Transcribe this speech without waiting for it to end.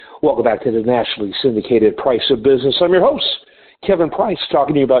Welcome back to the nationally syndicated Price of Business. I'm your host, Kevin Price,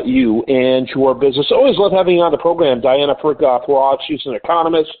 talking to you about you and your business. Always love having you on the program. Diana Furchtgott-Roth, she's an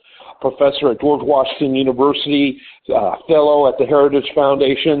economist, professor at George Washington University, fellow at the Heritage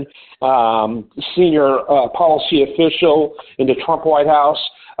Foundation, senior policy official in the Trump White House,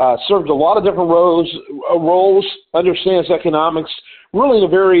 served a lot of different roles, understands economics, really in a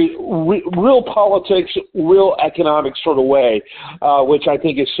very real politics, real economic sort of way, which I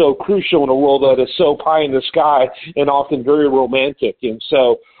think is so crucial in a world that is so pie in the sky and often very romantic. And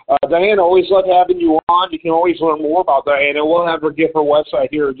so, Diana, always love having you on. You can always learn more about Diana. We'll have her give her website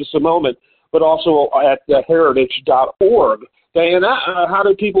here in just a moment, but also at heritage.org. Diana, how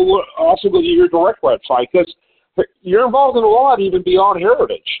do people also go to your direct website? Because you're involved in a lot even beyond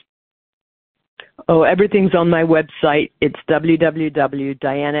Heritage. Oh, everything's on my website. It's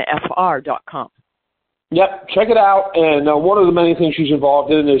www.dianafr.com. Yep, check it out. And one of the many things she's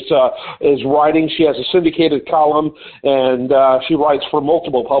involved in is writing. She has a syndicated column, and she writes for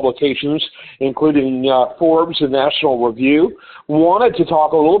multiple publications, including Forbes and National Review. Wanted to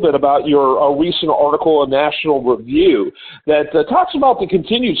talk a little bit about your recent article in National Review that talks about the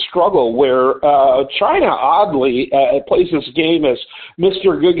continued struggle where China, oddly, plays this game as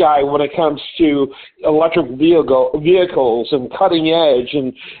Mr. Good Guy when it comes to electric vehicles and cutting edge.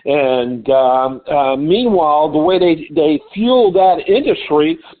 And meanwhile, the way they fuel that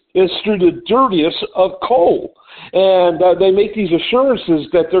industry is through the dirtiest of coal. And they make these assurances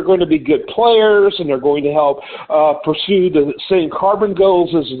that they're going to be good players and they're going to help pursue the same carbon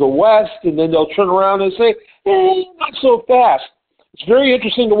goals as the West, and then they'll turn around and say, not so fast. It's very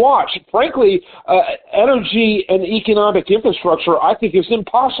interesting to watch. Frankly, energy and economic infrastructure, I think, is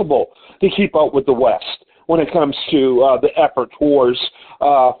impossible to keep up with the West when it comes to the effort towards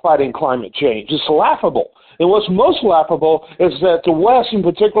fighting climate change. It's laughable. And what's most laughable is that the West, and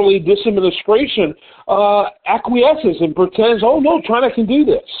particularly this administration, acquiesces and pretends, oh, no, China can do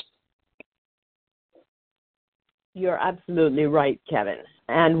this. You're absolutely right, Kevin.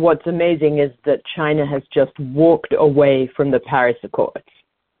 And what's amazing is that China has just walked away from the Paris Accords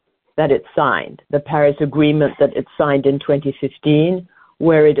that it signed, the Paris Agreement that it signed in 2015,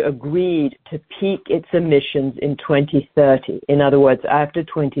 where it agreed to peak its emissions in 2030. In other words, after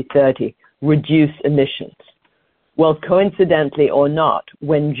 2030, reduce emissions. Well, coincidentally or not,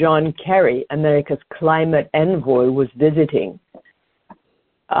 when John Kerry, America's climate envoy, was visiting,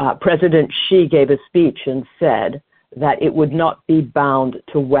 President Xi gave a speech and said that it would not be bound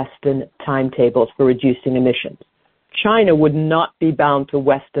to Western timetables for reducing emissions. China would not be bound to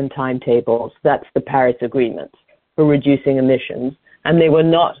Western timetables, that's the Paris Agreement, for reducing emissions, and they were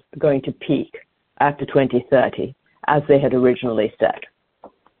not going to peak after 2030, as they had originally said.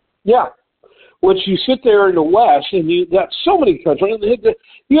 Yeah. Which you sit there in the West, and you've got so many countries. The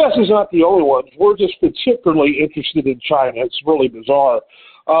U.S. is not the only one. We're just particularly interested in China. It's really bizarre.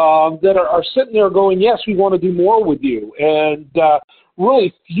 That are sitting there going, yes, we want to do more with you, and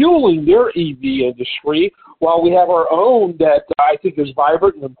really fueling their EV industry while we have our own that I think is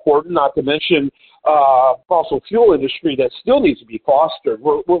vibrant and important, not to mention fossil fuel industry that still needs to be fostered.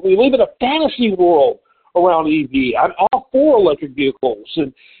 We live in a fantasy world around EV. I'm all for electric vehicles,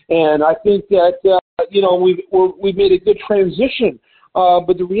 and I think that we've made a good transition.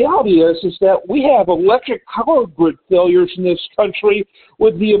 But the reality is that we have electric power grid failures in this country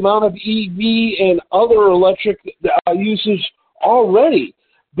with the amount of EV and other electric usage already.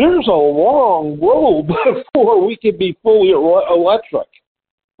 There's a long road before we can be fully electric.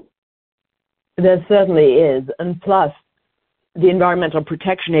 There certainly is, and plus, the Environmental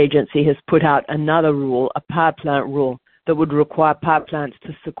Protection Agency has put out another rule, a power plant rule, that would require power plants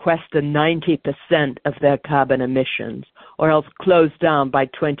to sequester 90% of their carbon emissions or else close down by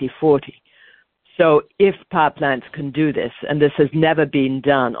 2040. So if power plants can do this, and this has never been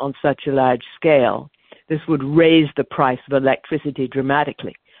done on such a large scale, this would raise the price of electricity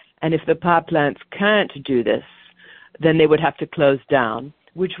dramatically. And if the power plants can't do this, then they would have to close down,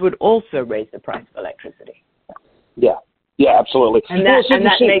 which would also raise the price of electricity. Yeah. Yeah, absolutely. And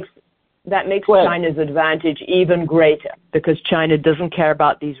that makes China's advantage even greater because China doesn't care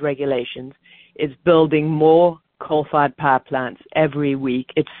about these regulations. It's building more coal-fired power plants every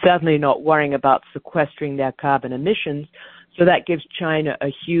week. It's certainly not worrying about sequestering their carbon emissions, so that gives China a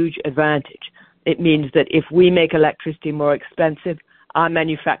huge advantage. It means that if we make electricity more expensive, our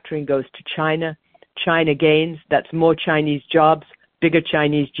manufacturing goes to China. China gains. That's more Chinese jobs, bigger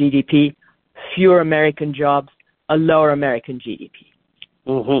Chinese GDP, fewer American jobs, a lower American GDP.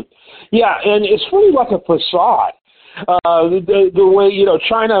 Mm-hmm. Yeah, and it's really like a facade. The way,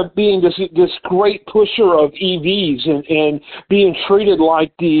 China being this great pusher of EVs and being treated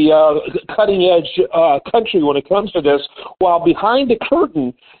like the cutting edge country when it comes to this, while behind the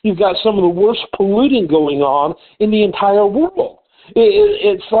curtain you've got some of the worst polluting going on in the entire world.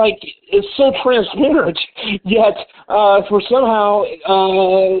 It's like it's so transparent, yet for somehow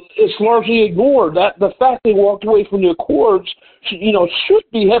it's largely ignored. That the fact they walked away from the Accords, should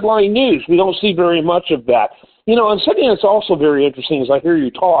be headline news. We don't see very much of that. And something that's also very interesting as I hear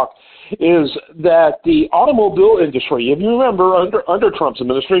you talk is that the automobile industry, if you remember under Trump's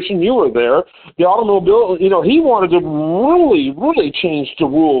administration, you were there, the automobile, he wanted to really change the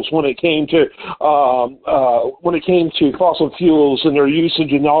rules when it came to fossil fuels and their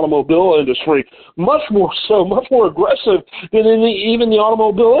usage in the automobile industry, much more aggressive than even the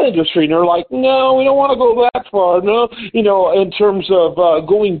automobile industry. And they're like, no, we don't want to go that far. No, in terms of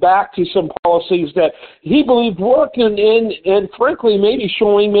going back to some policies that he believed worked and frankly maybe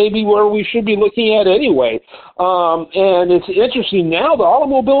showing where we should be looking at anyway. And it's interesting now, the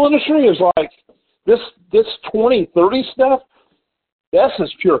automobile industry is like, this 2030 stuff, that's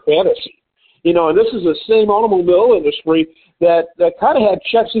just pure fantasy. And this is the same automobile industry that kind of had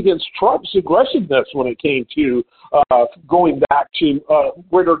checks against Trump's aggressiveness when it came to going back to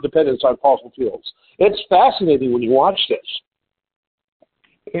greater dependence on fossil fuels. It's fascinating when you watch this.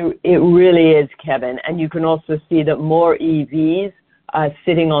 It really is, Kevin. And you can also see that more EVs are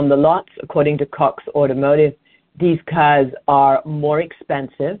sitting on the lots, according to Cox Automotive. These cars are more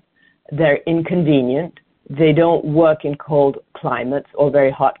expensive. They're inconvenient. They don't work in cold climates or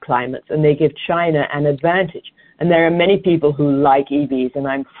very hot climates, and they give China an advantage. And there are many people who like EVs, and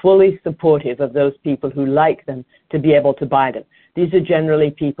I'm fully supportive of those people who like them to be able to buy them. These are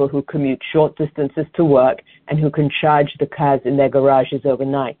generally people who commute short distances to work and who can charge the cars in their garages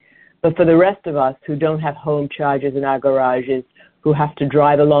overnight. But for the rest of us who don't have home chargers in our garages, who have to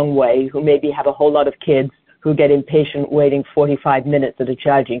drive a long way, who maybe have a whole lot of kids who get impatient waiting 45 minutes at a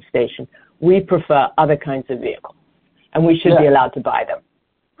charging station, we prefer other kinds of vehicles, and we should be allowed to buy them.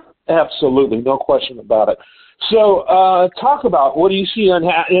 Absolutely, no question about it. So talk about what do you see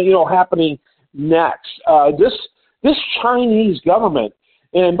happening next. This Chinese government,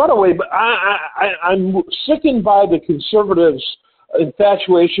 and by the way, I'm sickened by the conservatives'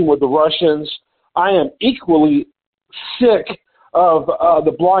 infatuation with the Russians. I am equally sick of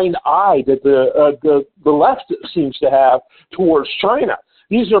the blind eye that the left seems to have towards China.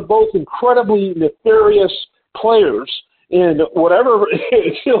 These are both incredibly nefarious players in whatever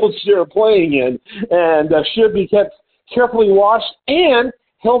fields they're playing in, and should be kept carefully watched and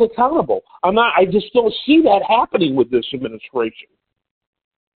held accountable. I just don't see that happening with this administration.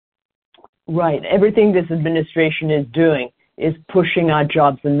 Right. Everything this administration is doing is pushing our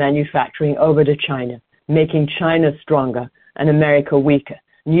jobs and manufacturing over to China, making China stronger and America weaker.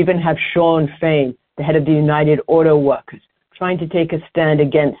 And you even have Sean Fain, the head of the United Auto Workers, trying to take a stand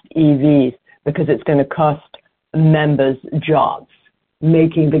against EVs because it's going to cost members jobs,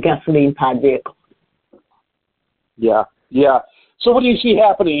 making the gasoline-powered vehicles. Yeah. So what do you see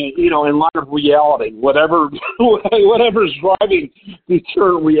happening, in light of reality, whatever's driving the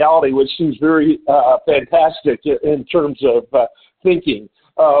current reality, which seems very fantastic in terms of thinking?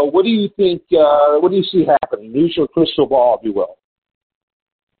 What do you think, what do you see happening? Use your crystal ball, if you will.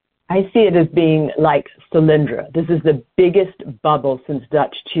 I see it as being like Solyndra. This is the biggest bubble since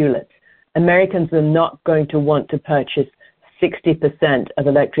Dutch tulips. Americans are not going to want to purchase 60% of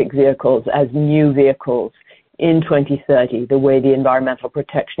electric vehicles as new vehicles in 2030, the way the Environmental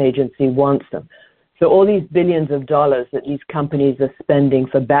Protection Agency wants them. So all these billions of dollars that these companies are spending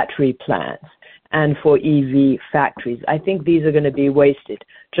for battery plants and for EV factories, I think these are going to be wasted,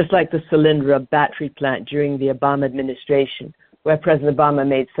 just like the Solyndra battery plant during the Obama administration, where President Obama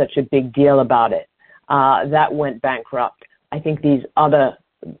made such a big deal about it. That went bankrupt. I think these other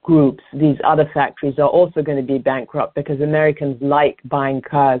groups, these other factories are also going to be bankrupt because Americans like buying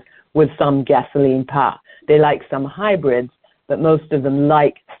cars with some gasoline power. They like some hybrids, but most of them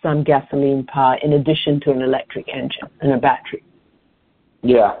like some gasoline power in addition to an electric engine and a battery.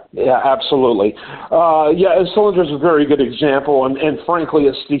 Yeah, absolutely. Solyndra is a very good example, and frankly,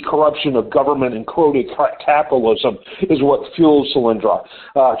 it's the corruption of government and crony capitalism is what fuels Solyndra.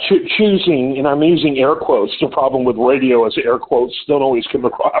 Choosing, and I'm using air quotes, the problem with radio is air quotes don't always come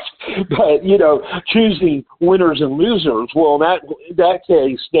across, but, choosing winners and losers. Well, in that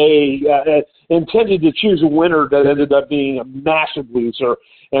case, they intended to choose a winner that ended up being a massive loser,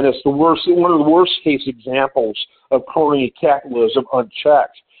 and it's one of the worst case examples of crony capitalism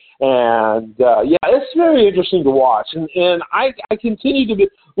unchecked. And yeah, it's very interesting to watch. And I continue to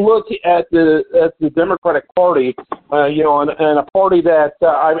look at the Democratic Party, and a party that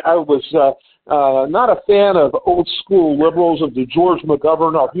I was not a fan of old school liberals of the George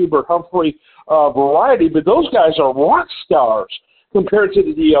McGovern or Hubert Humphrey variety, but those guys are rock stars compared to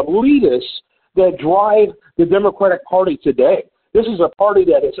the elitists that drive the Democratic Party today. This is a party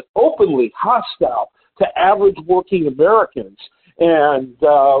that is openly hostile to average working Americans and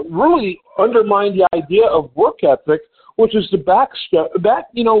really undermine the idea of work ethic, which is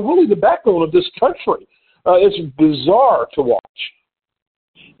really the backbone of this country. It's bizarre to watch.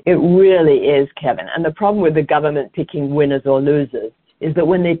 It really is, Kevin. And the problem with the government picking winners or losers is that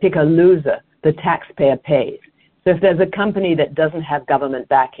when they pick a loser, the taxpayer pays. So if there's a company that doesn't have government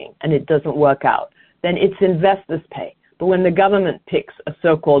backing and it doesn't work out, then its investors pay. But when the government picks a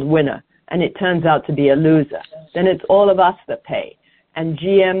so-called winner and it turns out to be a loser, then it's all of us that pay. And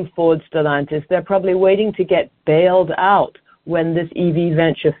GM, Ford, Stellantis, they're probably waiting to get bailed out when this EV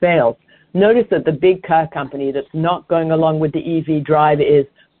venture fails. Notice that the big car company that's not going along with the EV drive is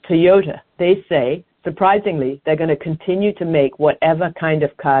Toyota. They say, surprisingly, they're going to continue to make whatever kind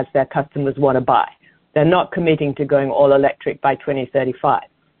of cars their customers want to buy. They're not committing to going all electric by 2035.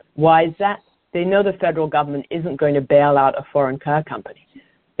 Why is that? They know the federal government isn't going to bail out a foreign car company.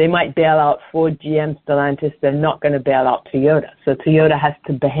 They might bail out Ford, GM, Stellantis. They're not going to bail out Toyota. So Toyota has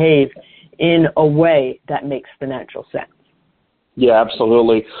to behave in a way that makes financial sense. Yeah,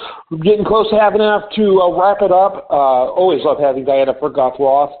 absolutely. We're getting close to having enough to wrap it up. Always love having Diana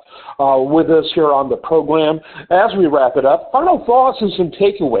Furchtgott-Roth with us here on the program. As we wrap it up, final thoughts and some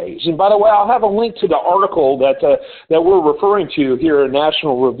takeaways. And by the way, I'll have a link to the article that we're referring to here in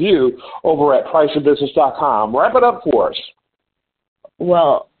National Review over at priceofbusiness.com. Wrap it up for us.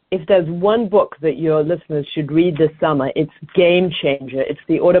 Well, if there's one book that your listeners should read this summer, it's Game Changer. It's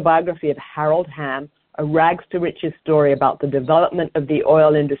the autobiography of Harold Hamm, a rags-to-riches story about the development of the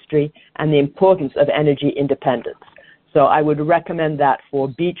oil industry and the importance of energy independence. So I would recommend that for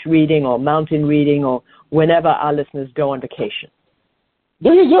beach reading or mountain reading or whenever our listeners go on vacation.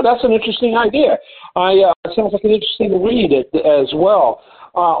 There you go. That's an interesting idea. It sounds like an interesting read as well.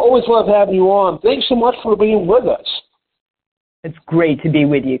 Always love having you on. Thanks so much for being with us. It's great to be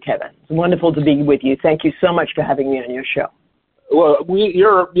with you, Kevin. It's wonderful to be with you. Thank you so much for having me on your show. Well,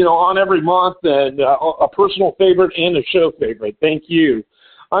 you're on every month, and a personal favorite and a show favorite. Thank you.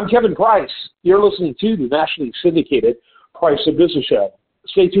 I'm Kevin Price. You're listening to the nationally syndicated Price of Business Show.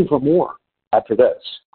 Stay tuned for more after this.